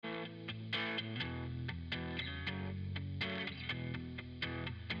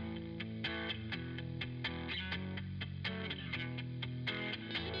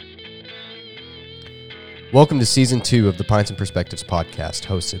Welcome to Season 2 of the Pints and Perspectives podcast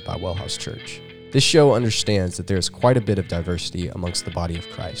hosted by Wellhouse Church. This show understands that there is quite a bit of diversity amongst the body of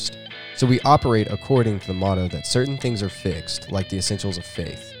Christ. So we operate according to the motto that certain things are fixed, like the essentials of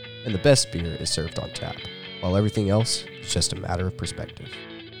faith, and the best beer is served on tap, while everything else is just a matter of perspective.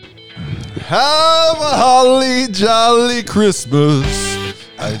 Have a holly jolly Christmas.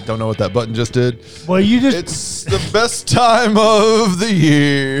 I don't know what that button just did. Well, It's the best time of the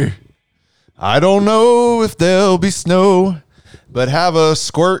year. I don't know if there'll be snow, but have a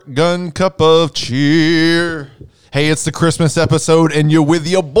squirt gun cup of cheer. Hey, it's the Christmas episode, and you're with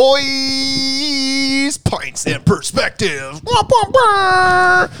your boys, Pints and Perspective. I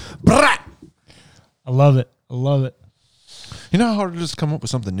love it. I love it. You know how hard it is to come up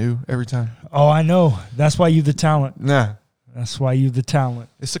with something new every time? Oh, I know. That's why you the talent. Nah. That's why you the talent.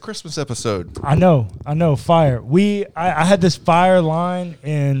 It's the Christmas episode. I know. Fire. I had this fire line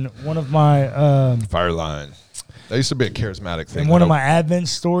in one of my Fire line. That used to be a charismatic thing. in one of my Advent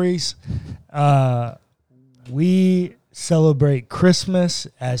stories. We celebrate Christmas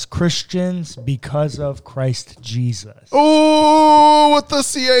as Christians because of Christ Jesus. Oh, with the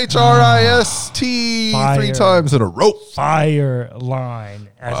CHRIST Fire. 3 times in a row. Fire line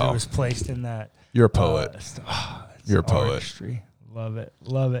as Wow. it was placed in that. You're a poet. It's You're a poet. artistry. Love it.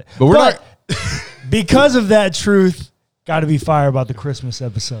 Love it. But we're not because of that truth, got to be fire about the Christmas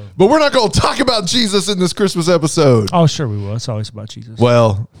episode. But we're not going to talk about Jesus in this Christmas episode. Oh, sure we will. It's always about Jesus.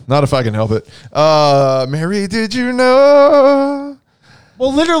 Well, not if I can help it. Mary, did you know?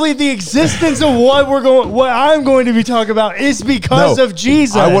 Well, literally, the existence of what I'm going to be talking about is because of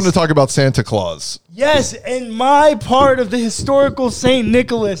Jesus. I want to talk about Santa Claus. Yes, and my part of the historical Saint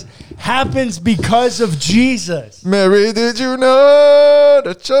Nicholas happens because of Jesus. Mary, did you know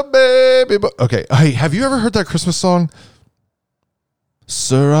that your baby... Okay, hey, have you ever heard that Christmas song?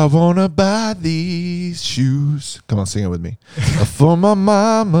 Sir, I want to buy these shoes. Come on, sing it with me. For my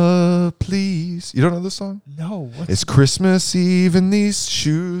mama, please. You don't know this song? No, It's Christmas Eve and these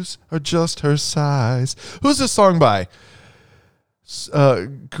shoes are just her size. Who's this song by?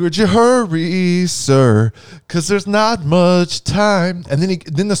 Could you hurry, sir? Because there's not much time. And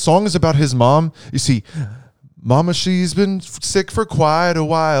then the song is about his mom. You see, Mama, she's been sick for quite a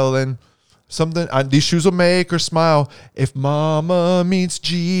while, and these shoes will make her smile if Mama meets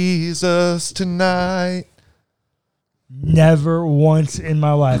Jesus tonight. Never once in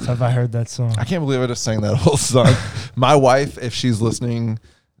my life have I heard that song. I can't believe I just sang that whole song. My wife, if she's listening,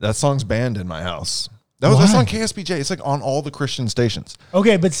 that song's banned in my house. That's on KSBJ. It's like on all the Christian stations.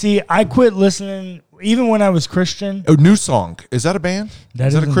 Okay, but see, I quit listening even when I was Christian. Oh, new song. Is that a band? Is that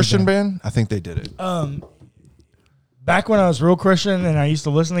isn't a a Christian band. band? I think they did it. Back when I was real Christian and I used to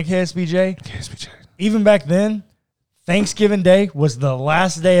listen to KSBJ, KSBJ. even back then, Thanksgiving Day was the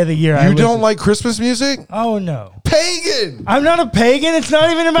last day of the year. You don't like Christmas music? Oh, no. Pagan! I'm not a pagan. It's not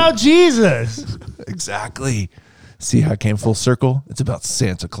even about Jesus. Exactly. See how I came full circle? It's about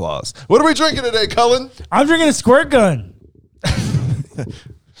Santa Claus. What are we drinking today, Cullen? I'm drinking a squirt gun.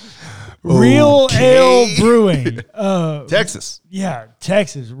 Real Ale Brewing. Texas. Yeah,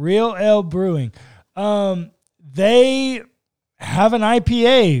 Texas. Real Ale Brewing. They have an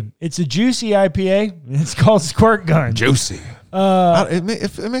IPA. It's a juicy IPA. It's called Squirt Gun. Juicy.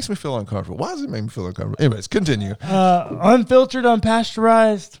 It makes me feel uncomfortable. Why does it make me feel uncomfortable? Anyways, continue. Unfiltered,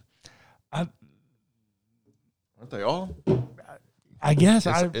 unpasteurized. Aren't they all? I guess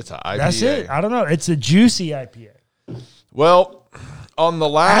It's an IPA. That's it. I don't know. It's a juicy IPA. Well, on the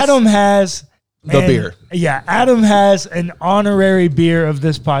last... Adam has beer. Yeah, Adam has an honorary beer of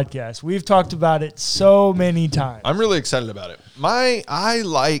this podcast. We've talked about it so many times. I'm really excited about it.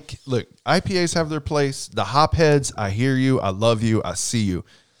 Look, IPAs have their place. The hop heads, I hear you. I love you. I see you.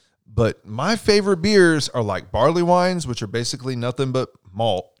 But my favorite beers are like barley wines, which are basically nothing but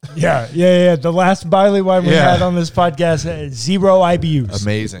malt. Yeah. The last barley wine we Yeah. had on this podcast had 0 IBUs.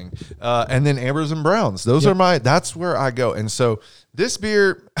 Amazing. And then ambers and browns. Those are that's where I go. And so this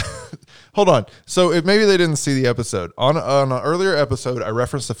beer, hold on. So if maybe they didn't see the episode. On an earlier episode, I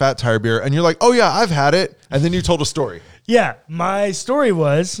referenced the Fat Tire beer, and you're like, oh yeah, I've had it. And then you told a story. Yeah, my story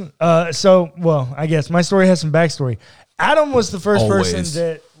was, I guess my story has some backstory. Adam was the first Always. person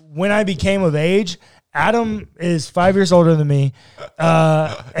that, when I became of age, Adam is 5 years older than me.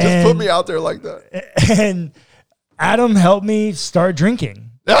 Just put me out there like that. And Adam helped me start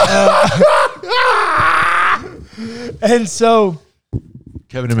drinking. And so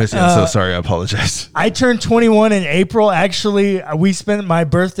Kevin and Missy, I'm so sorry. I apologize. I turned 21 in April. Actually, we spent my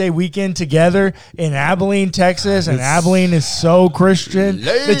birthday weekend together in Abilene, Texas, and Abilene is so Christian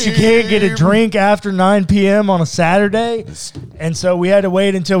that you can't get a drink after 9 p.m. on a Saturday. And so we had to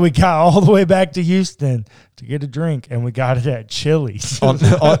wait until we got all the way back to Houston to get a drink, and we got it at Chili's.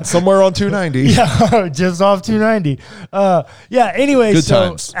 Somewhere on 290. Yeah, just off 290. Anyway, Good so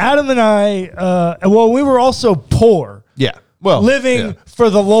times. Adam and I, we were also poor. Yeah. Well, Living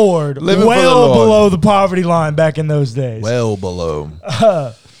for the Lord, Living for well the Lord. below the poverty line back in those days. well below.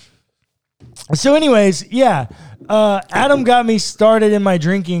 So anyways, Adam got me started in my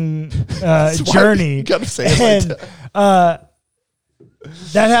drinking journey. You gotta say it like that.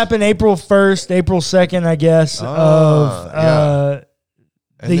 That happened April 1st, April 2nd, I guess,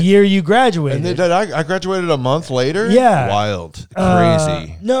 the year you graduated. And then I graduated a month later? Yeah. Wild.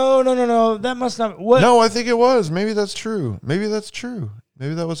 Crazy. No. That must not. What? No, I think it was. Maybe that's true. Maybe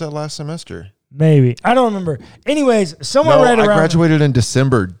that was that last semester. Maybe. I don't remember. Anyways, someone No, right around. I graduated in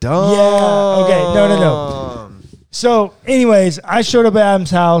December. Dumb. Yeah. Okay. No. So, anyways, I showed up at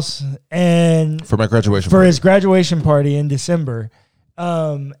Adam's house and For my graduation for party. his graduation party in December.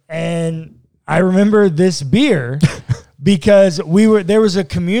 And I remember this beer because there was a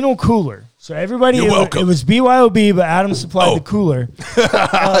communal cooler. So everybody, You're welcome. it was BYOB, but Adam supplied the cooler.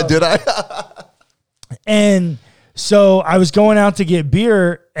 Did I? And so I was going out to get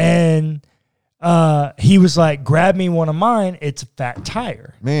beer, and he was like, grab me one of mine. It's a Fat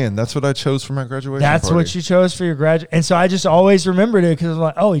Tire. Man, that's what I chose for my graduation That's party. what you chose for your graduate. And so I just always remembered it because I was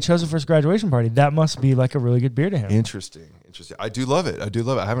like, oh, he chose it for his graduation party. That must be like a really good beer to him. Interesting. I do love it.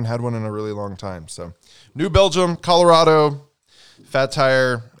 I haven't had one in a really long time. So, New Belgium, Colorado, Fat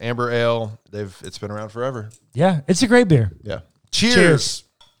Tire, Amber Ale. It's been around forever. Yeah, it's a great beer. Yeah. Cheers.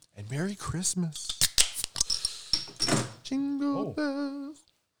 And Merry Christmas. Jingle bells.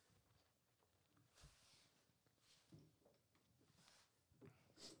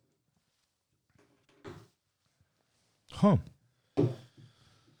 Huh.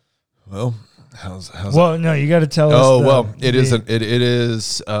 Well, how's Well, no, you got to tell us. Oh, well, it is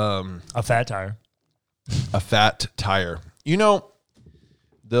a Fat Tire. a Fat Tire. You know,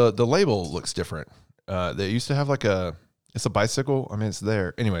 the label looks different. They used to have it's a bicycle. I mean, it's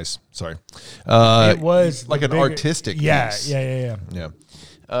there. Anyways, sorry. It was like an artistic piece. Yeah. Yeah.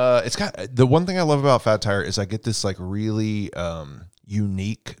 It's got the one thing I love about Fat Tire is I get this like really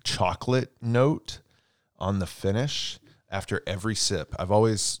unique chocolate note on the finish after every sip. I've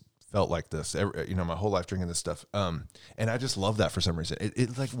always felt like this, my whole life drinking this stuff. And I just love that for some reason.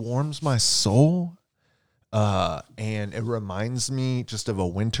 It like warms my soul. And it reminds me just of a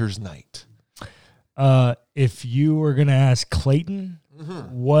winter's night. If you were going to ask Clayton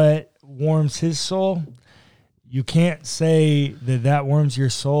what warms his soul, you can't say that warms your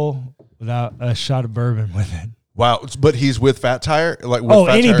soul without a shot of bourbon with it. Wow, but he's with Fat Tire? Like with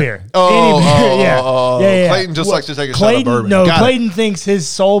Fat any Tire? beer. Oh, Any beer. Yeah. Clayton just likes to take a Clayton, shot of bourbon. No, Got it. Clayton thinks his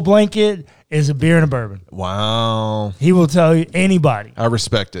soul blanket is a beer and a bourbon. Wow. He will tell you anybody. I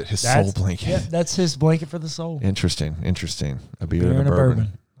respect it. His soul blanket. Yeah, that's his blanket for the soul. Interesting. A beer and a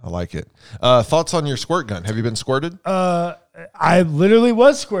bourbon. I like it. Thoughts on your squirt gun? Have you been squirted? I literally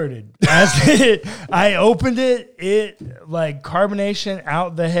was squirted. I opened it. It like carbonation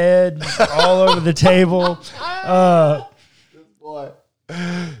out the head, all over the table. Boy,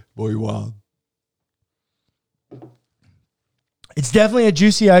 wild. It's definitely a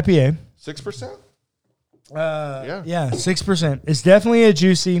juicy IPA. 6%? Yeah, 6%. It's definitely a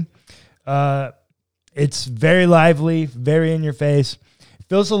juicy. It's very lively, very in your face.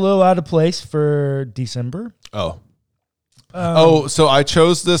 Feels a little out of place for December. So I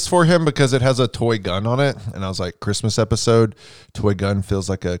chose this for him because it has a toy gun on it. And I was like, Christmas episode, toy gun feels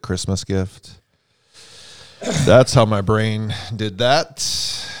like a Christmas gift. That's how my brain did that.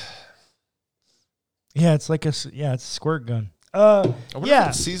 Yeah, it's like it's a squirt gun. I wonder if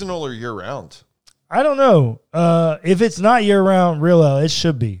it's seasonal or year round. I don't know. If it's not year round, real ale, it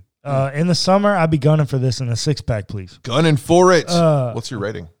should be. In the summer, I'd be gunning for this in a 6-pack, please. Gunning for it. What's your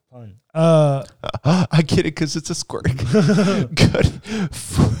rating? I get it because it's a squirt gun. Good.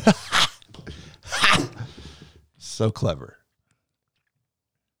 So clever.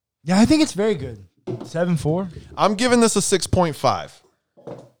 Yeah, I think it's very good. 7.4. I'm giving this a 6.5.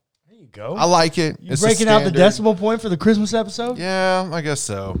 There you go. I like it. You breaking out the decimal point for the Christmas episode? Yeah, I guess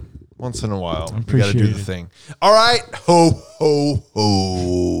so. Once in a while. I You got to appreciate do the it. thing. All right. Ho, ho,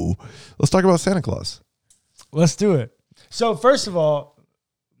 ho. Let's talk about Santa Claus. Let's do it. So, first of all,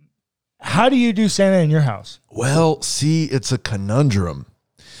 how do you do Santa in your house? Well, see, it's a conundrum.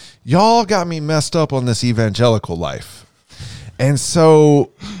 Y'all got me messed up on this evangelical life. And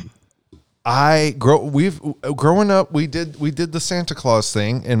so growing up, we did the Santa Claus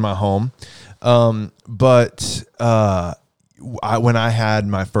thing in my home. But when I had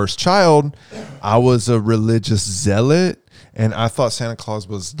my first child, I was a religious zealot. And I thought Santa Claus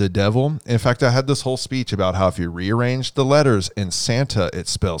was the devil. In fact, I had this whole speech about how if you rearrange the letters in Santa, it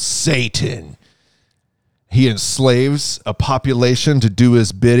spells Satan. He enslaves a population to do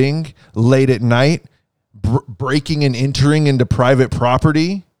his bidding late at night, breaking and entering into private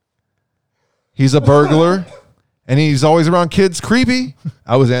property. He's a burglar, and he's always around kids. Creepy.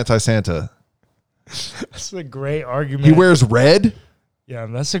 I was anti-Santa. That's a great argument. He wears red. Yeah,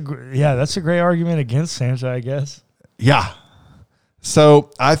 that's a great argument against Santa, I guess. Yeah. So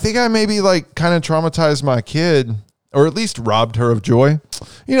I think I maybe like kind of traumatized my kid, or at least robbed her of joy.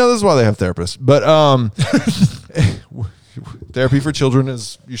 You know, this is why they have therapists. But therapy for children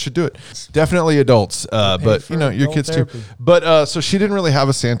you should do it. Definitely adults, but you know, your kids therapy too. But so she didn't really have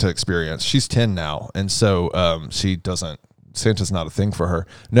a Santa experience. She's 10 now, and so she doesn't. Santa's not a thing for her.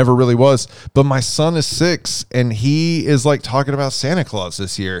 Never really was. But my son is 6, and he is like talking about Santa Claus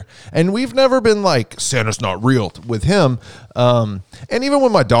this year. And we've never been like, Santa's not real with him. And even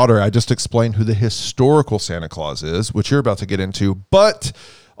with my daughter, I just explained who the historical Santa Claus is, which you're about to get into. But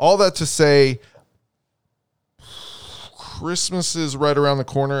all that to say, Christmas is right around the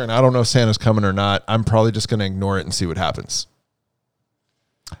corner, and I don't know if Santa's coming or not. I'm probably just going to ignore it and see what happens.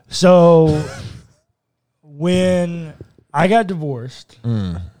 So when I got divorced,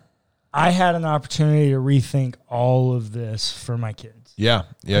 I had an opportunity to rethink all of this for my kids. Yeah.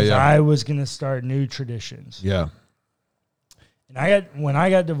 I was going to start new traditions. Yeah. And when I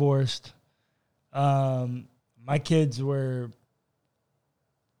got divorced, my kids were,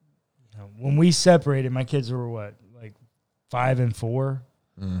 when we separated, my kids were what, like 5 and 4?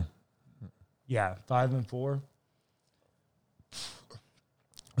 Yeah, 5 and 4.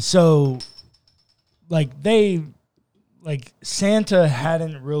 So, Santa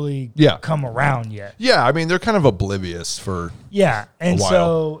hadn't really come around yet. Yeah, I mean, they're kind of oblivious for and a while.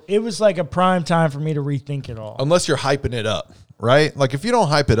 So it was like a prime time for me to rethink it all. Unless you're hyping it up, right? Like if you don't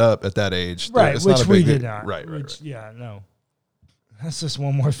hype it up at that age, right, it's which not a we big did deal. not. Right. Yeah, no. That's just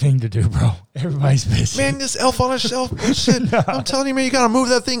one more thing to do, bro. Everybody's busy. Man, this elf on a shelf bullshit. No. I'm telling you, man, you got to move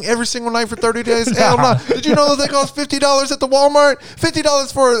that thing every single night for 30 days. Hell no. Did you know that they cost $50 at the Walmart?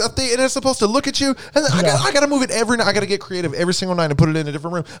 $50 for a thing, and it's supposed to look at you? And then I got to move it every night. I got to get creative every single night and put it in a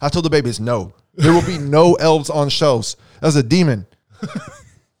different room. I told the babies, no. There will be no elves on shelves. That's a demon.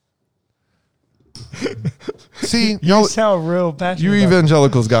 See, you sound real passionate. You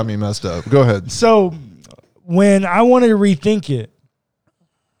evangelicals got me messed up. Go ahead. So when I wanted to rethink it,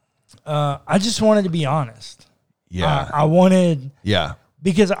 I just wanted to be honest. Yeah. I wanted... Yeah.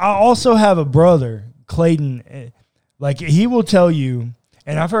 Because I also have a brother, Clayton. Like, he will tell you,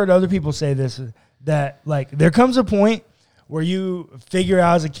 and I've heard other people say this, that, like, there comes a point where you figure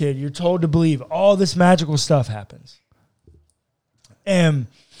out as a kid, you're told to believe all this magical stuff happens. And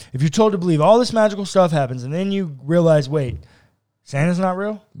if you're told to believe all this magical stuff happens, and then you realize, wait, Santa's not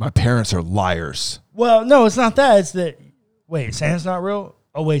real? My parents are liars. Well, no, it's not that. It's that, wait, Santa's not real?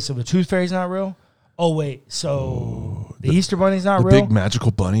 Oh, wait, so the Tooth Fairy's not real? Oh, wait, so the Easter Bunny's not real? The big magical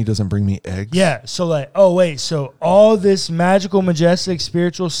bunny doesn't bring me eggs? Yeah, so like, oh, wait, so all this magical, majestic,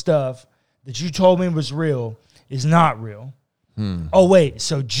 spiritual stuff that you told me was real is not real. Oh, wait,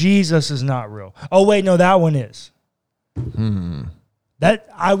 so Jesus is not real. Oh, wait, no, that one is. That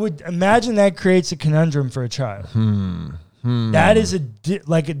I would imagine that creates a conundrum for a child. That is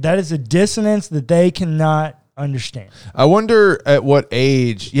that is a dissonance that they cannot understand. I wonder at what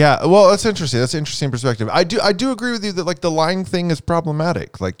age. Yeah, well, that's interesting. That's an interesting perspective. I do agree with you that like the lying thing is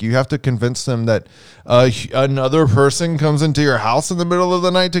problematic. Like you have to convince them that another person comes into your house in the middle of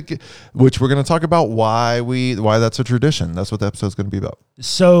the night which we're going to talk about why that's a tradition. That's what the episode's going to be about.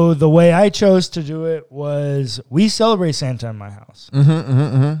 So the way I chose to do it was we celebrate Santa in my house.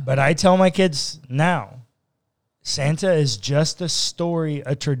 But I tell my kids now, Santa is just a story,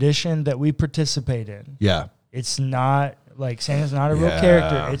 a tradition that we participate in. Yeah. It's not like Santa's not a real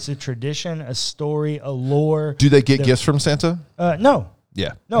character. It's a tradition, a story, a lore. Do they get gifts from Santa? No.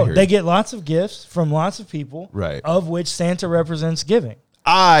 Yeah. No, they get lots of gifts from lots of people, right? Of which Santa represents giving.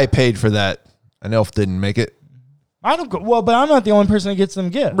 I paid for that. An elf didn't make it. I don't go, well, but I'm not the only person that gets them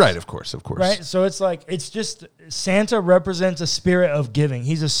gifts. Right, of course. Right? So it's like, it's just Santa represents a spirit of giving.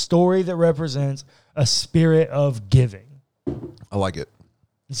 He's a story that represents a spirit of giving. I like it.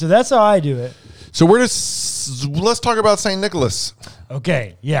 So that's how I do it. So let's talk about St. Nicholas.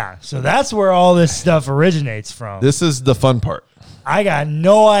 Okay, yeah. So that's where all this stuff originates from. This is the fun part. I got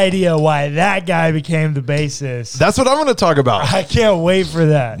no idea why that guy became the bassist. That's what I'm going to talk about. I can't wait for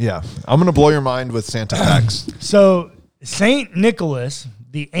that. Yeah. I'm going to blow your mind with Santa facts. So Saint Nicholas,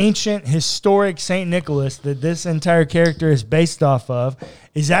 the ancient historic Saint Nicholas that this entire character is based off of,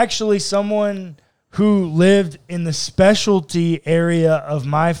 is actually someone who lived in the specialty area of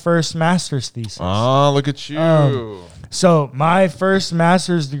my first master's thesis. Oh, look at you. So my first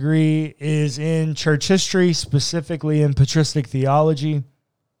master's degree is in church history, specifically in patristic theology,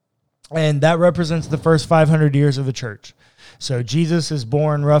 and that represents the first 500 years of the church. So Jesus is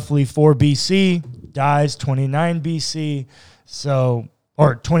born roughly 4 BC, dies 29 BC,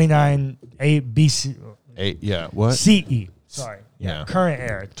 or 29 8 BC. 8, yeah. What? CE. Sorry. Yeah. Current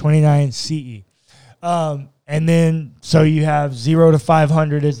era, 29 CE. And then, so you have 0 to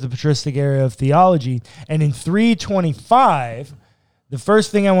 500 is the patristic area of theology. And in 325, the first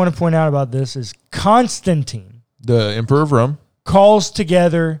thing I want to point out about this is Constantine, The Emperor of Rome, calls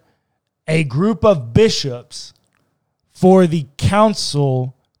together a group of bishops for the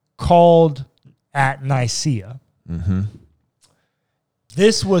council called at Nicaea. Mm-hmm.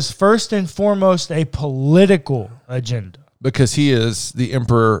 This was first and foremost a political agenda. because he is the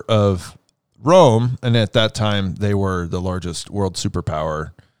emperor of Rome, and at that time they were the largest world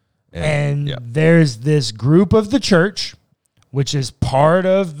superpower. And yeah. there's this group of the church, which is part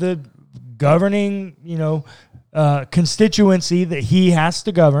of the governing, constituency that he has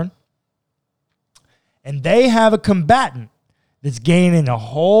to govern. And they have a combatant that's gaining a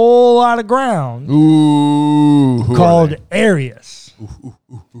whole lot of ground called Arius.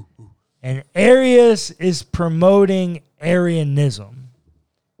 And Arius is promoting Arianism.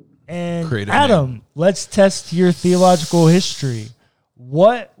 And Creative Adam, name. let's test your theological history.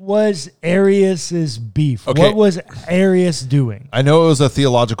 What was Arius's beef? Okay. What was Arius doing? I know it was a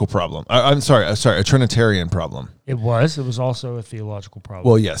theological problem. I'm sorry, a Trinitarian problem. It was also a theological problem.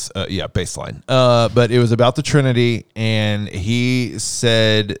 Well, yes, baseline. But it was about the Trinity, and he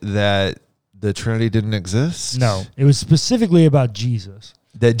said that the Trinity didn't exist. No, it was specifically about Jesus.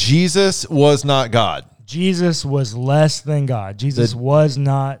 That Jesus was not God. Jesus was less than God. Jesus was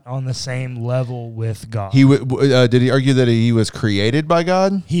not on the same level with God. Did he argue that he was created by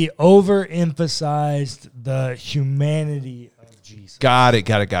God? He overemphasized the humanity of Jesus. Got it.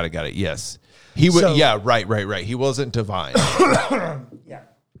 Yes. He was. So- Yeah. Right. He wasn't divine. Yeah.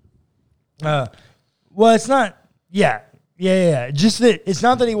 Well, it's not. Yeah. Just that it's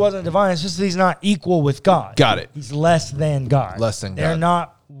not that he wasn't divine. It's just that he's not equal with God. Got it. He's less than God. Less than They're God.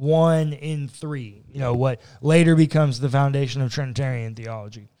 not one in three. What later becomes the foundation of Trinitarian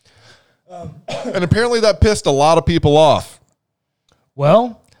theology. And apparently that pissed a lot of people off.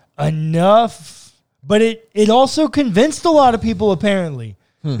 Well, enough, but it also convinced a lot of people apparently.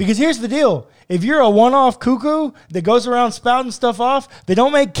 Because here's the deal. If you're a one-off cuckoo that goes around spouting stuff off, they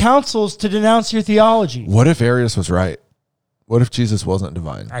don't make councils to denounce your theology. What if Arius was right? What if Jesus wasn't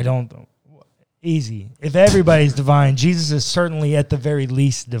divine? I don't know. Easy. If everybody's divine, Jesus is certainly at the very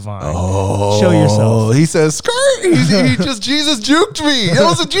least divine. Oh, Show yourself. He says, skirt. Jesus juked me. That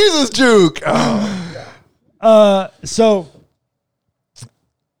was a Jesus juke. So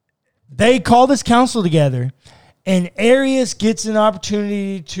they call this council together, and Arius gets an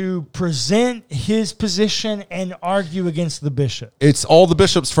opportunity to present his position and argue against the bishop. It's all the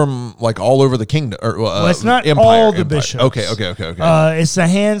bishops from like all over the kingdom. Well, it's not empire, all the empire. bishops. Okay. It's a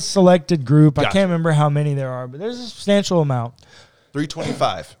hand-selected group. Gotcha. I can't remember how many there are, but there's a substantial amount.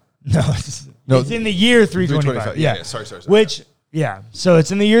 325. No, it's in the year 325. Yeah. Sorry. So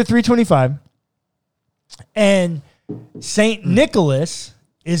it's in the year 325. And St. Nicholas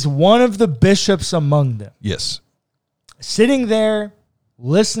is one of the bishops among them, Yes. sitting there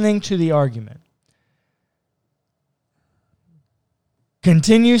listening to the argument.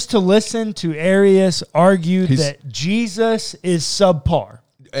 Continues to listen to Arius argue that Jesus is subpar.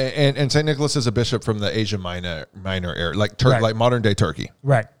 And St. Nicholas is a bishop from the Asia Minor area, like Right. like modern day Turkey.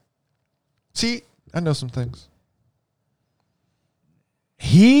 Right. See, I know some things.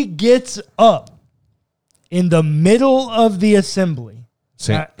 He gets up in the middle of the assembly.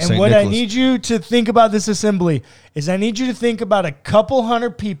 And Saint what Nicholas. I need you to think about this assembly is I need you to think about a couple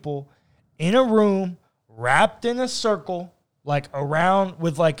hundred people in a room wrapped in a circle, like around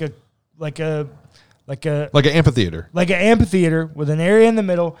with like an amphitheater. with an area in the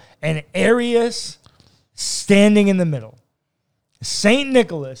middle, and Arius standing in the middle. Saint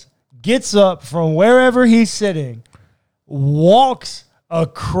Nicholas gets up from wherever he's sitting, walks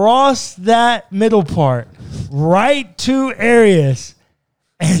across that middle part right to Arius,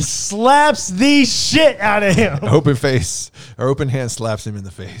 and slaps the shit out of him. Open hand slaps him in the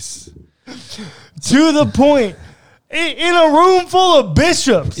face. To the point, in a room full of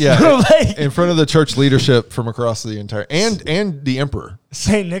bishops. Yeah, Like, in front of the church leadership from across the entire and the emperor.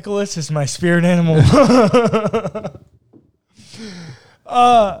 St. Nicholas is my spirit animal.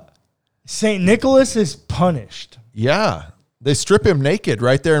 St. Nicholas is punished. Yeah, they strip him naked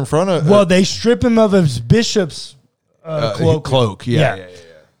right there in front of. Well, they strip him of his bishop's cloak. Cloak. Yeah.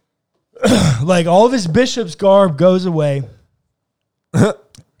 Like all of his bishop's garb goes away,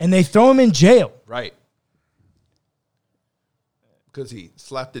 and they throw him in jail. Right. Because he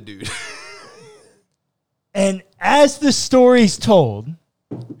slapped a dude. And as the story's told,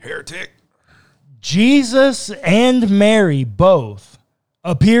 Heretic. Jesus and Mary both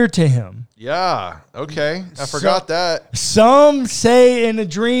appear to him. Yeah. Okay. I forgot that. Some say in a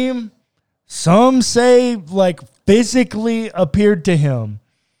dream, some say like physically appeared to him.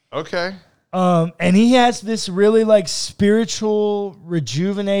 Okay. And he has this really like spiritual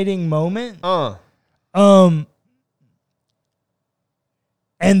rejuvenating moment. And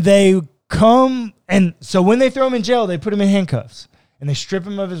they come, and so when they throw him in jail, they put him in handcuffs and they strip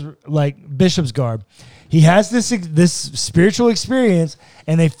him of his like bishop's garb. He has this spiritual experience,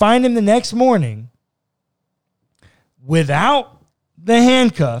 and they find him the next morning without the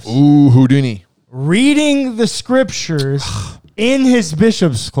handcuffs. Ooh, Houdini. Reading the scriptures in his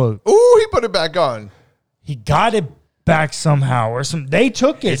bishop's cloak. Ooh, he put it back on. He got it back somehow, or some. They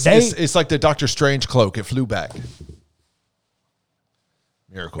took it. It's like the Doctor Strange cloak. It flew back.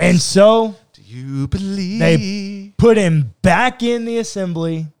 Miracles. And so do you believe they put him back in the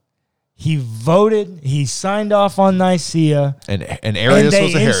assembly. He voted. He signed off on Nicaea. And Arius was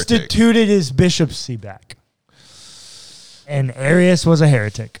a they heretic. instituted his bishopcy back. And Arius was a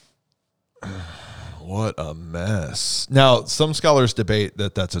heretic. What a mess. Now, some scholars debate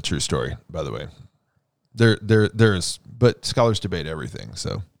that that's a true story, by the way. There's, but scholars debate everything,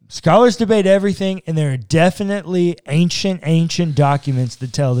 so. Scholars debate everything, and there are definitely ancient documents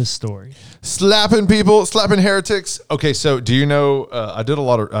that tell this story. Slapping people, slapping heretics. Okay, so do you know, I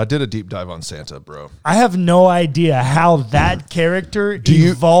did a deep dive on Santa, bro. I have no idea how that character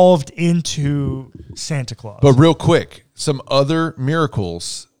evolved into Santa Claus. But real quick, some other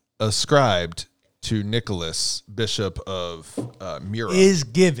miracles ascribed to Nicholas, Bishop of Myra. Is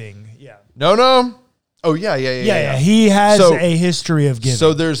giving, yeah. No. Oh yeah. He has a history of giving.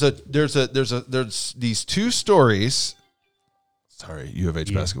 So there's these two stories. Sorry, U of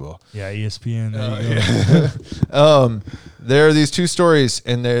H basketball. Yeah, ESPN. There you go. There are these two stories,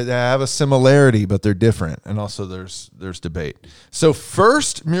 and they have a similarity, but they're different. And also, there's debate. So,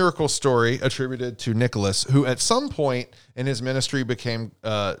 first miracle story attributed to Nicholas, who at some point in his ministry became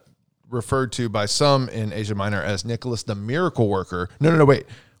referred to by some in Asia Minor as Nicholas the Miracle Worker. No, wait.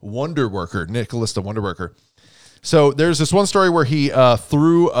 Wonder Worker, Nicholas the Wonder Worker. So there's this one story where he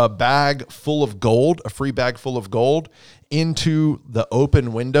threw a bag full of gold, a free bag full of gold, into the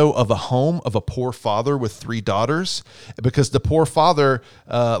open window of a home of a poor father with 3 daughters, because the poor father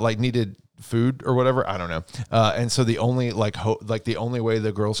needed food or whatever, I don't know, and so the only the only way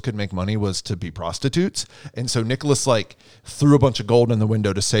the girls could make money was to be prostitutes, and so Nicholas threw a bunch of gold in the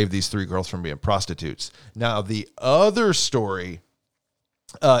window to save these 3 girls from being prostitutes. Now the other story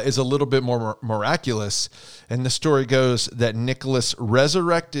is a little bit more miraculous, and the story goes that Nicholas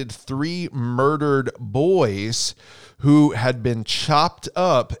resurrected 3 murdered boys who had been chopped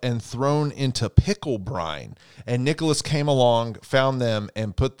up and thrown into pickle brine. And Nicholas came along, found them,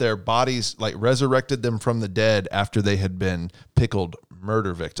 and put their bodies, resurrected them from the dead after they had been pickled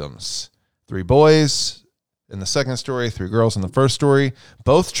murder victims. 3 boys in the second story, 3 girls in the first story.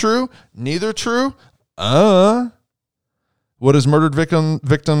 Both true, neither true. What does murdered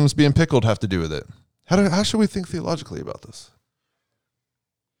victims being pickled have to do with it? How should we think theologically about this?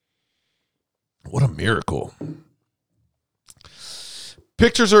 What a miracle.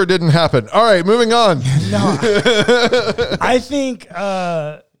 Pictures or it didn't happen. All right, moving on. No, I think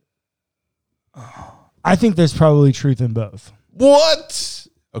there's probably truth in both. What?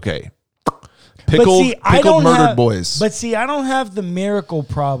 Okay. Pickled murdered boys. But see, I don't have the miracle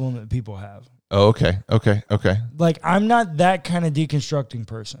problem that people have. Oh, okay. I'm not that kind of deconstructing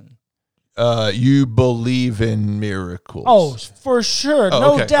person. You believe in miracles. Oh, for sure.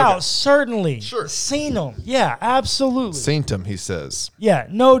 No doubt. Okay. Certainly. Sure. Seen them. Yeah, absolutely. Saintum, he says. Yeah,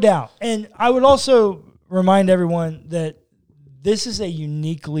 no doubt. And I would also remind everyone that this is a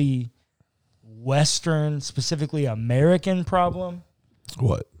uniquely Western, specifically American problem.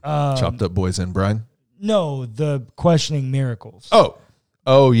 What? Chopped up boys in brine? No, the questioning miracles.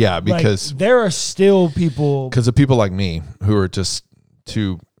 Oh, yeah, because there are still people... Because of people like me who are just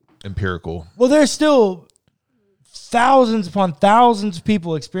too empirical. Well, there's still thousands upon thousands of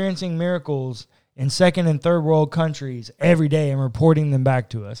people experiencing miracles in second and third world countries every day and reporting them back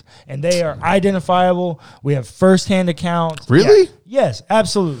to us. And they are identifiable. We have firsthand accounts. Really? Yeah. Yes,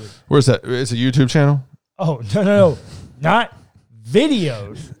 absolutely. Where's that? It's a YouTube channel? Oh, no. Not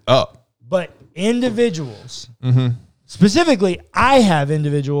videos, Oh. but individuals. Specifically, I have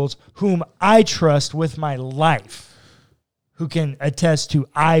individuals whom I trust with my life who can attest to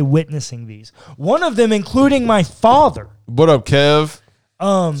eyewitnessing these. One of them including my father. What up, Kev?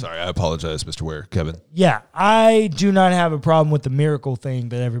 Sorry, I apologize, Mr. Ware. Kevin. Yeah, I do not have a problem with the miracle thing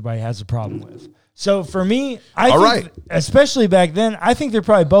that everybody has a problem with. So for me, especially back then, I think they're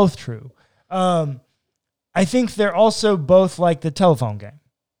probably both true. I think they're also both like the telephone game.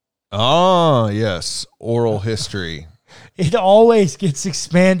 Oh, yes. Oral history. It always gets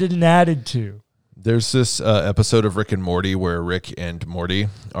expanded and added to. There's this episode of Rick and Morty where Rick and Morty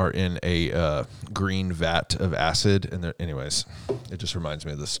are in a green vat of acid. And anyways, it just reminds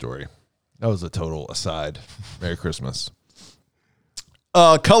me of this story. That was a total aside. Merry Christmas.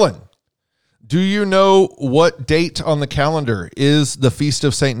 Cullen, do you know what date on the calendar is the Feast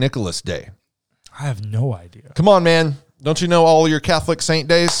of St. Nicholas Day? I have no idea. Come on, man. Don't you know all your Catholic saint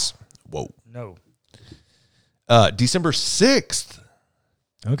days? Whoa. No. December 6th.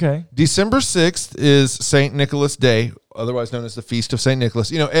 Okay. December 6th is St. Nicholas Day, otherwise known as the Feast of St.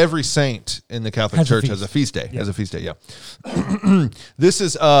 Nicholas. You know, every saint in the Catholic Church has a feast day. Yeah. Has a feast day, yeah. This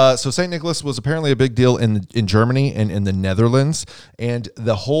is, so St. Nicholas was apparently a big deal in Germany and in the Netherlands. And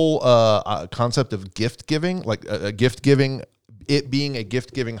the whole concept of gift giving, like a gift giving, it being a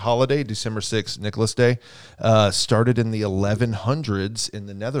gift-giving holiday, December 6th, Nicholas Day, started in the 1100s in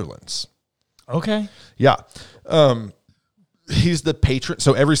the Netherlands. Okay. Yeah. He's the patron.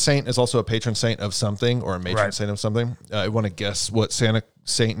 So every saint is also a patron saint of something or a matron saint of something. I want to guess what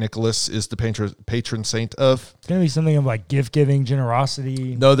Saint Nicholas is the patron saint of. It's going to be something of like gift-giving,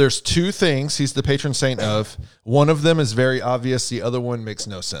 generosity. No, there's two things he's the patron saint of. One of them is very obvious. The other one makes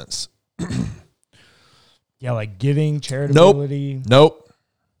no sense. Yeah, like giving, charitability. Nope.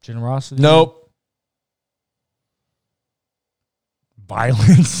 Generosity. Nope.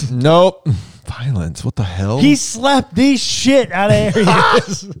 Violence. Nope. Violence. What the hell? He slapped these shit out of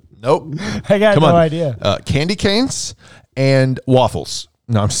areas. Nope. I got no idea. Candy canes and waffles.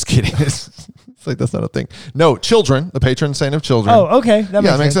 No, I'm just kidding. It's like that's not a thing. No, children, the patron saint of children. Oh, okay. That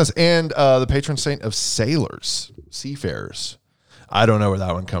makes sense. And the patron saint of sailors, seafarers. I don't know where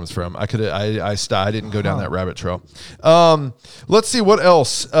that one comes from. I didn't go down that rabbit trail. Let's see what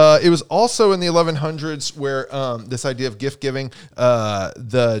else. It was also in the 1100s where this idea of gift giving,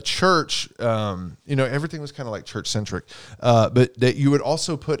 the church, everything was kind of like church centric, but that you would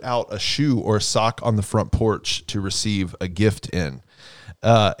also put out a shoe or a sock on the front porch to receive a gift in.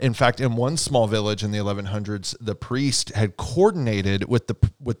 In fact, in one small village in the 1100s, the priest had coordinated with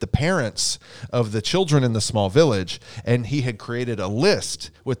the parents of the children in the small village, and he had created a list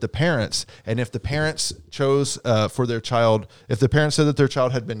with the parents. And if the parents chose for their child, if the parents said that their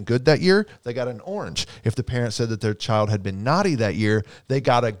child had been good that year, they got an orange. If the parents said that their child had been naughty that year, they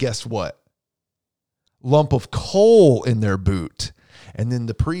got a, guess what? Lump of coal in their boot. And then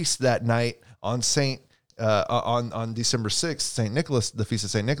the priest that night on on December 6th, St. Nicholas, the Feast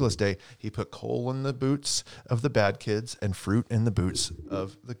of St. Nicholas Day, he put coal in the boots of the bad kids and fruit in the boots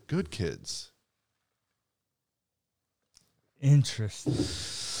of the good kids. Interesting.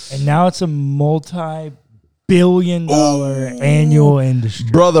 And now it's a multi-billion-dollar annual industry.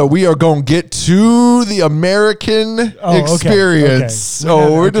 Brother, we are going to get to the American experience. Okay.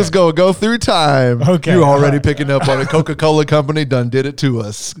 So we're just going to go through time. Okay. You're already picking up on it. Coca-Cola Company done did it to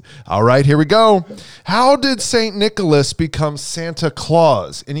us. All right, here we go. How did St. Nicholas become Santa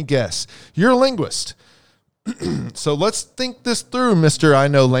Claus? Any guess? You're a linguist. So let's think this through, Mr. I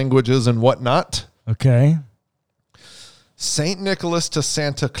know languages and whatnot. Okay. St. Nicholas to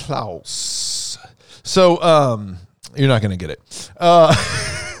Santa Claus. So, you're not going to get it.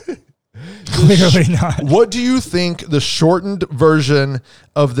 Clearly not. What do you think the shortened version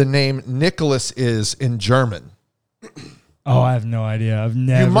of the name Nicholas is in German? Oh, I have no idea. I've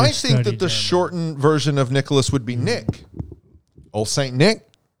never. You might think that the German. shortened version of Nicholas would be Nick. Old Saint Nick.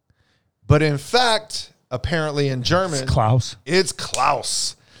 But in fact, apparently in German, it's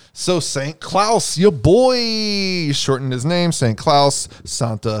Klaus. So St. Claus, your boy, shortened his name, St. Claus,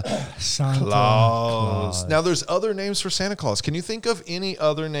 Santa Claus. Now, there's other names for Santa Claus. Can you think of any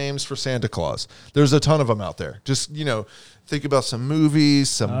other names for Santa Claus? There's a ton of them out there. Just, think about some movies,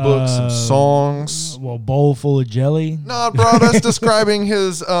 some books, some songs. Well, bowl full of jelly. No, bro, that's describing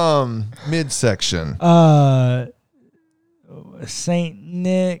his midsection. Saint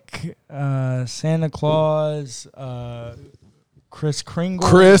Nick, Santa Claus, Kris Kringle.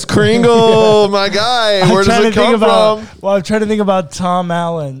 Kris Kringle, my guy. Where does it come from? Well, I'm trying to think about Tom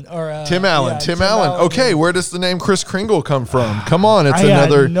Allen or Tim Allen. yeah, Tim Allen. Okay, where does the name Kris Kringle come from? Come on, it's I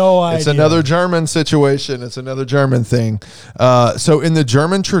had no idea. It's another German situation. It's another German thing. So in the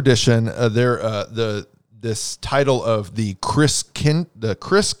German tradition, this title of the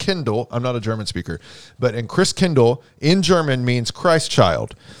Christkindl. I'm not a German speaker, but in Christkindl in German means Christ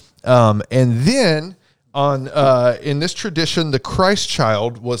child, and then. In this tradition, the Christ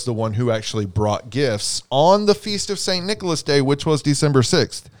child was the one who actually brought gifts on the feast of St. Nicholas Day, which was December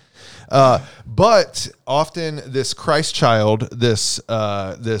 6th. But often this Christ child, this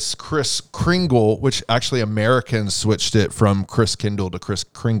Kris Kringle, which actually Americans switched it from Christkindl to Kris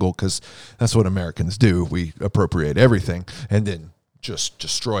Kringle because that's what Americans do. We appropriate everything and then just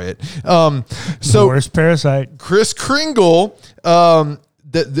destroy it. So worst parasite. Kris Kringle. So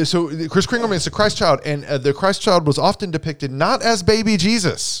Kris Kringle means the Christ child, and the Christ child was often depicted not as baby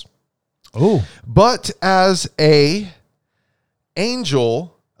Jesus, but as a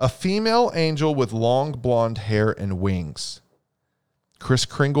female angel with long blonde hair and wings. Kris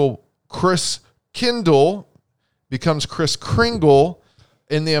Kindle becomes Kris Kringle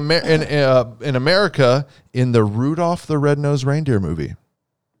in America in the Rudolph the Red-Nosed Reindeer movie.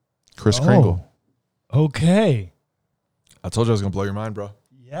 Kris Kringle. Okay. I told you I was gonna blow your mind, bro.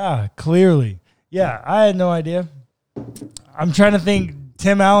 Yeah, clearly. Yeah, I had no idea. I'm trying to think.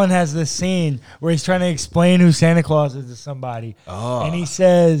 Tim Allen has this scene where he's trying to explain who Santa Claus is to somebody. Oh. And he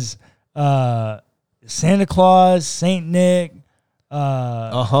says, Santa Claus, Saint Nick,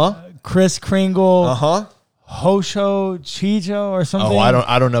 Kris Kringle, Hosho Chicho or something. Oh,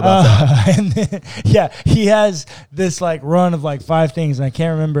 I don't know about that. And then, he has this like run of like 5 things, and I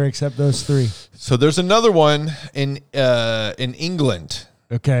can't remember except those 3. So there's another one in England.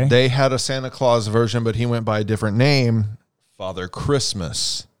 Okay. They had a Santa Claus version, but he went by a different name, Father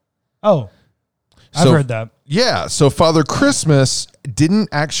Christmas. Oh, I've heard that. Yeah, so Father Christmas didn't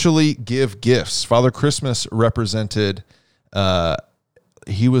actually give gifts. Father Christmas represented,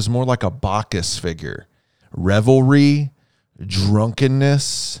 he was more like a Bacchus figure. Revelry,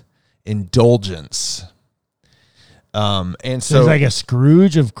 drunkenness, indulgence. And so he's like a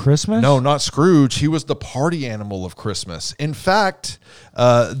Scrooge of Christmas? No, not Scrooge. He was the party animal of Christmas. In fact,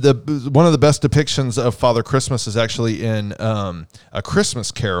 one of the best depictions of Father Christmas is actually in A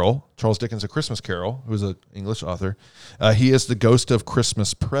Christmas Carol. Charles Dickens' A Christmas Carol, who's an English author. He is the ghost of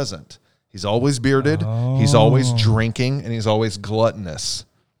Christmas present. He's always bearded. Oh. He's always drinking, and he's always gluttonous.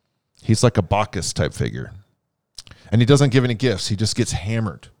 He's like a Bacchus type figure. And he doesn't give any gifts. He just gets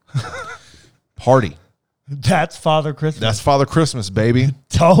hammered. Party. That's Father Christmas. That's Father Christmas, baby.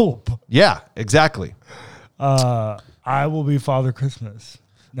 Dope. Yeah, exactly. I will be Father Christmas.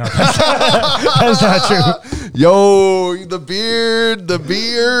 No, that's not true. Yo, the beard, the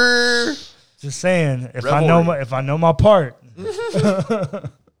beer. Just saying, if I know my part.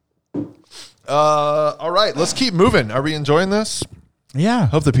 All right, let's keep moving. Are we enjoying this? Yeah.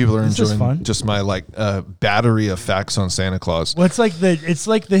 Hope that people are enjoying just my battery of facts on Santa Claus. Well, it's like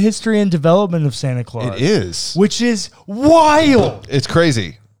the history and development of Santa Claus. It is. Which is wild. It's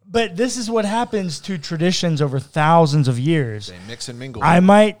crazy. But this is what happens to traditions over thousands of years. They mix and mingle. I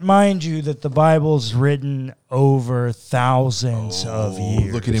might mind you that the Bible's written over thousands of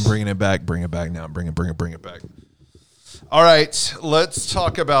years. Look at him bringing it back. Bring it back now. Bring it back. All right, let's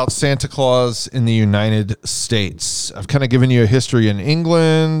talk about Santa Claus in the United States. I've kind of given you a history in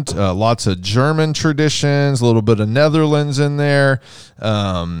England, lots of German traditions, a little bit of Netherlands in there.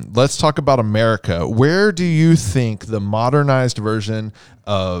 Let's talk about America. Where do you think the modernized version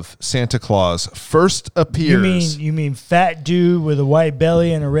of Santa Claus first appears? You mean fat dude with a white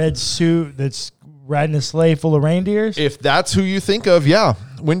belly and a red suit that's riding a sleigh full of reindeers? If that's who you think of, yeah.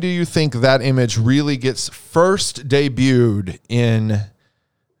 When do you think that image really gets first debuted in the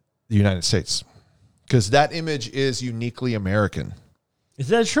United States? Because that image is uniquely American. Is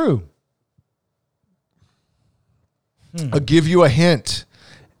that true? I'll give you a hint.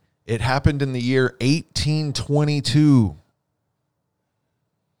 It happened in the year 1822.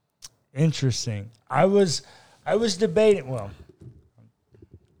 Interesting. I was debating. Well,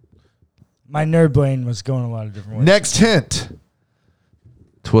 my nerd brain was going a lot of different ways. Next hint.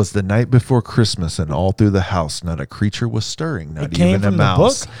 'Twas the night before Christmas, and all through the house not a creature was stirring, not even a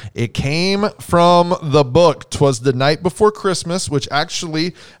mouse. It came from the book. 'Twas the night before Christmas, which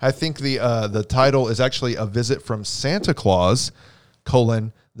actually, I think the title is actually A Visit from Santa Claus,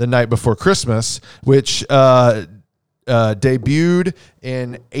 the night before Christmas, which debuted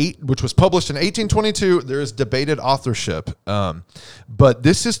which was published in 1822. There is debated authorship, but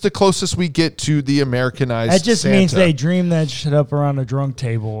this is the closest we get to the Americanized. That just Santa. means they dreamed that shit up around a drunk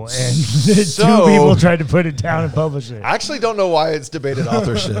table, and So- two people tried to put it down and publish it. I actually don't know why it's debated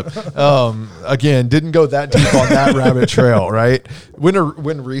authorship. Again, didn't go that deep on that rabbit trail, right?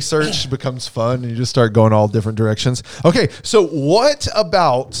 When research becomes fun and you just start going all different directions. Okay, so what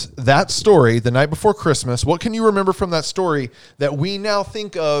about that story, The Night Before Christmas? What can you remember from that story that we now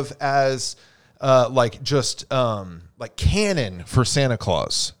think of as like canon for Santa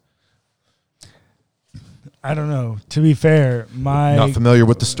Claus? I don't know. To be fair, Not familiar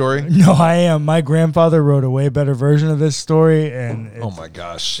with the story? No, I am. My grandfather wrote a way better version of this story, and Oh my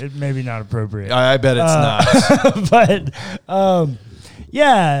gosh. it may be not appropriate. I bet it's not. But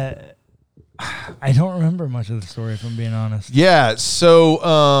yeah, I don't remember much of the story, if I'm being honest. Yeah, so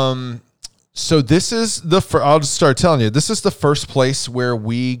this is I'll just start telling you. This is the first place where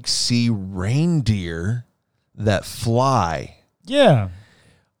we see reindeer that fly. Yeah,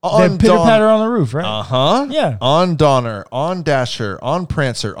 On they pitter patter on the roof, right? Uh-huh. Yeah. On Donner, on Dasher, on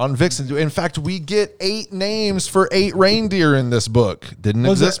Prancer, on Vixen. In fact, we get 8 names for 8 reindeer in this book. Didn't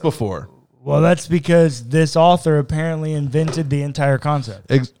exist before. Well, that's because this author apparently invented the entire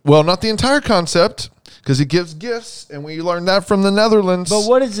concept. Well, not the entire concept, because he gives gifts, and we learned that from the Netherlands. But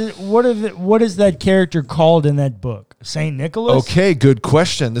what is it? What is that character called in that book? Saint Nicholas? Okay, good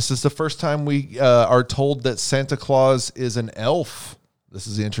question. This is the first time we are told that Santa Claus is an elf. This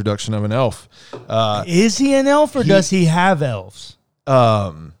is the introduction of an elf. Is he an elf, or does he have elves?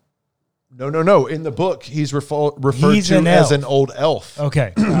 No. In the book, he's referred to an as elf. an old elf.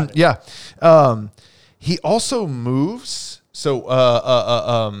 Okay. Yeah. He also moves. So,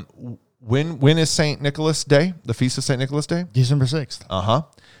 when is Saint Nicholas Day? The feast of Saint Nicholas Day? December 6th.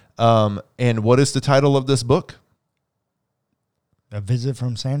 And what is the title of this book? A Visit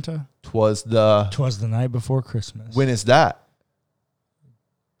from Santa? 'Twas the Night Before Christmas. When is that?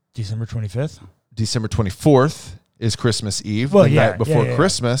 December 25th? December 24th is Christmas Eve, Well, the yeah, night before yeah.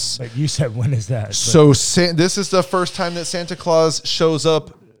 Christmas. But you said, when is that? So this is the first time that Santa Claus shows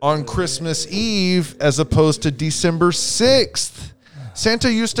up on Christmas Eve as opposed to December 6th. Santa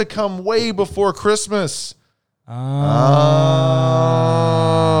used to come way before Christmas.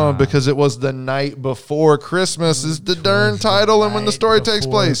 Because it was the night before Christmas is the darn title and when the story takes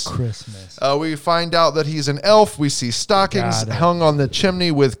place. Christmas. We find out that he's an elf. We see stockings Got it. hung on the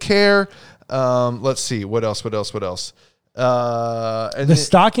chimney with care. Let's see. What else? And The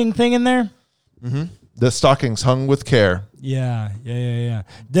stocking thing in there? the stockings hung with care. Yeah.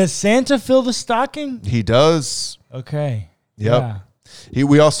 Does Santa fill the stocking? He does. Okay. Yep. Yeah.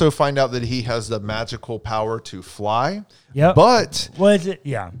 We also find out that he has the magical power to fly. Yep. But Was it?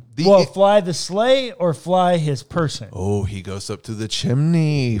 Yeah. Fly the sleigh or fly his person? he goes up to the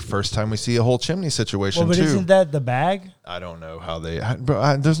chimney. First time we see a whole chimney situation But too. isn't that the bag? I don't know how they.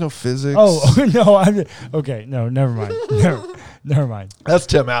 There's no physics. Oh no! Okay, no, never mind. Never mind. That's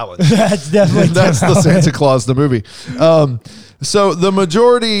Tim Allen. That's definitely That's Tim the Allen. Santa Claus, the movie. So the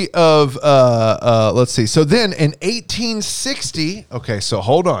majority of let's see. So then in 1860, okay, so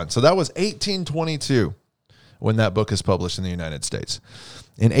hold on. So that was 1822 when that book is published in the United States.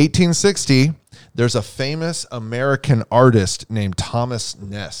 In 1860, there's a famous American artist named Thomas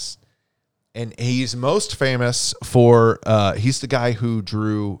Ness. And he's most famous for he's the guy who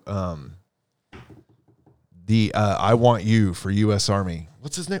drew the I Want You for U.S. Army.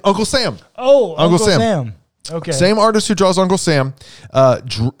 What's his name? Uncle Sam. Oh, Uncle Uncle Sam. Sam. Okay. Same artist who draws Uncle Sam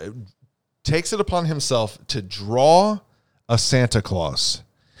takes it upon himself to draw a Santa Claus.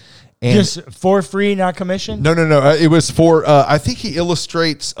 And Just for free, not commission? no. It was for I think he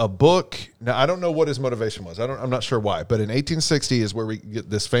illustrates a book. Now I don't know what his motivation was. I'm not sure why. But in 1860 is where we get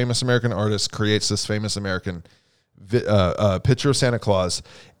this famous American artist creates this famous American picture of Santa Claus,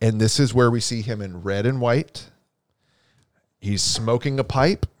 and this is where we see him in red and white. He's smoking a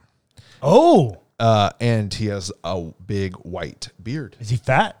pipe. Oh. And he has a big white beard. Is he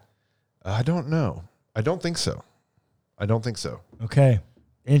fat? I don't know. I don't think so. Okay.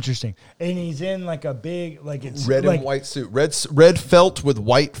 Interesting. And he's in like a big, like it's Red like, and white suit. Red felt with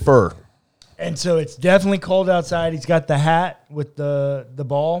white fur. And so it's definitely cold outside. He's got the hat with the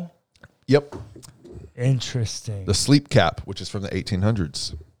ball. Yep. Interesting. The sleep cap, which is from the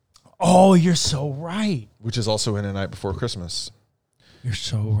 1800s, Oh, you're so right. which is also in A Night Before Christmas. You're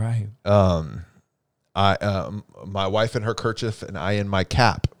so right. My wife in her kerchief and I in my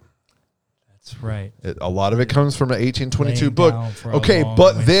cap. That's right. A lot of it comes from an 1822 Laying book. down for a Okay, long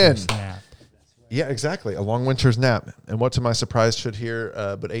but winter's then, nap. yeah, exactly. A long winter's nap. And what to my surprise should hear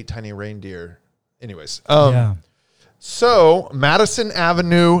but 8 tiny reindeer. Anyways, Yeah. So, Madison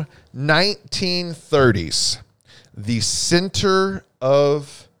Avenue, 1930s. The center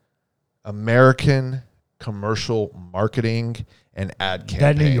of American commercial marketing and ad campaigns.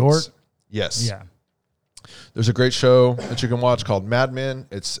 That New York? Yes. Yeah. There's a great show that you can watch called Mad Men.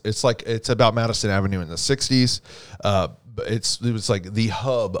 It's about Madison Avenue in the 60s. It was like the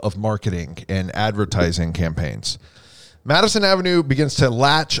hub of marketing and advertising campaigns. Madison Avenue begins to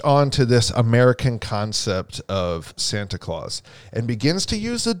latch onto this American concept of Santa Claus and begins to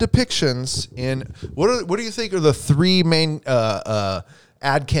use the depictions in what do you think are the three main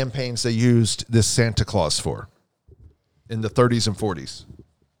ad campaigns they used this Santa Claus for in the 30s and 40s?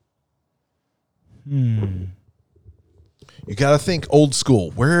 You got to think old school.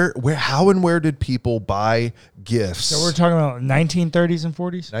 Where, how, and where did people buy gifts? So we're talking about 1930s and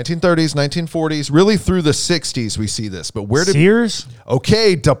 40s? 1930s, 1940s, really through the 60s we see this. But where did Sears?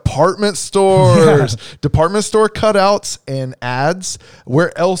 Okay, department stores, department store cutouts and ads.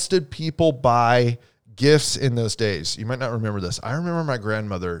 Where else did people buy gifts in those days? You might not remember this. I remember my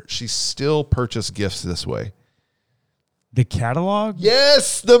grandmother. She still purchased gifts this way. The catalog?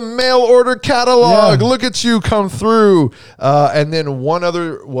 Yes, the mail order catalog. Yeah. Look at you come through. And then one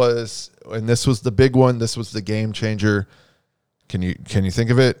other was, and this was the big one. This was the game changer. Can you think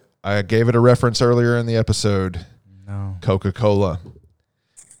of it? I gave it a reference earlier in the episode. No. Coca-Cola.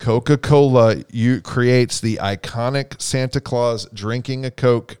 Coca-Cola creates the iconic Santa Claus drinking a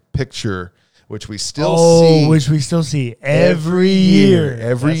Coke picture, which we still see. Which we still see every year.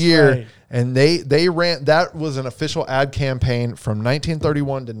 Every That's year. right. And they ran, that was an official ad campaign from 1931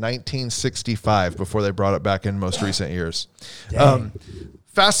 to 1965 before they brought it back in most recent years.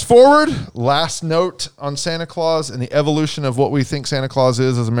 Fast forward, last note on Santa Claus and the evolution of what we think Santa Claus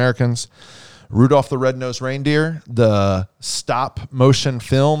is as Americans. Rudolph the Red-Nosed Reindeer, the stop motion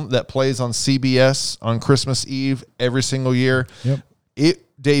film that plays on CBS on Christmas Eve every single year. Yep. It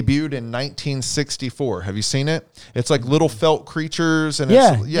debuted in 1964. Have you seen it? It's like little felt creatures. And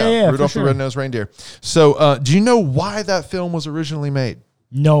Yeah, Rudolph the Red-Nosed Reindeer. So do you know why that film was originally made?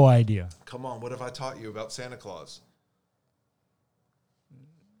 No idea. Come on, what have I taught you about Santa Claus?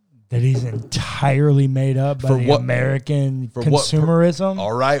 That he's entirely made up by For the what- American for what consumerism.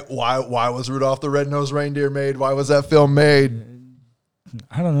 All right, why was Rudolph the Red-Nosed Reindeer made? Why was that film made?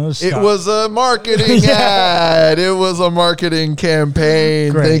 I don't know. It was a marketing ad. It was a marketing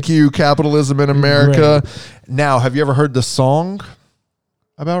campaign. Great. Thank you, capitalism in America. Now, have you ever heard the song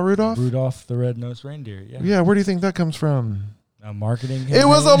about Rudolph? Rudolph the Red-Nosed Reindeer. Yeah. Yeah, where do you think that comes from? A marketing It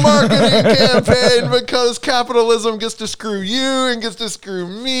was a campaign? marketing campaign because capitalism gets to screw you and gets to screw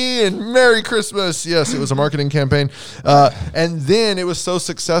me, and Merry Christmas. Yes, it was a marketing campaign. And then it was so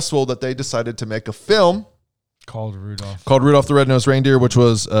successful that they decided to make a film called Rudolph. called Rudolph the Red-Nosed Reindeer, which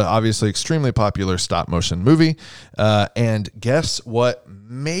was obviously extremely popular stop-motion movie. And guess what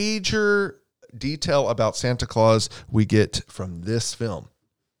major detail about Santa Claus we get from this film?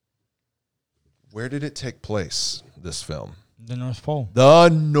 Where did it take place, this film? The North Pole. The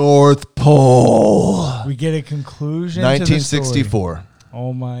North Pole. We get a conclusion. 1964. To the story.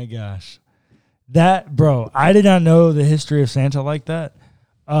 Oh my gosh. That, bro, I did not know the history of Santa like that.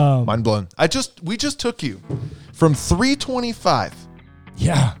 Mind blown. We just took you from 325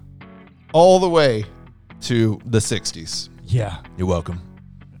 Yeah. all the way to the 60s. Yeah. You're welcome.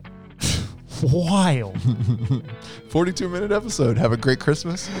 Wild. 42-minute episode. Have a great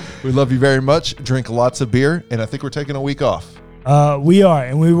Christmas. We love you very much. Drink lots of beer, and I think we're taking a week off. We are,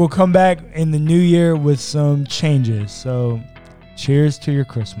 and we will come back in the new year with some changes. So cheers to your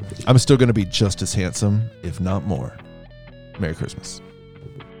Christmas. I'm still going to be just as handsome, if not more. Merry Christmas.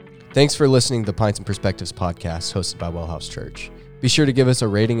 Thanks for listening to the Pints and Perspectives podcast hosted by Wellhouse Church. Be sure to give us a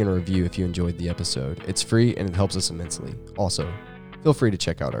rating and a review if you enjoyed the episode. It's free and it helps us immensely. Also, feel free to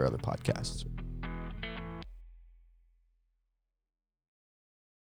check out our other podcasts.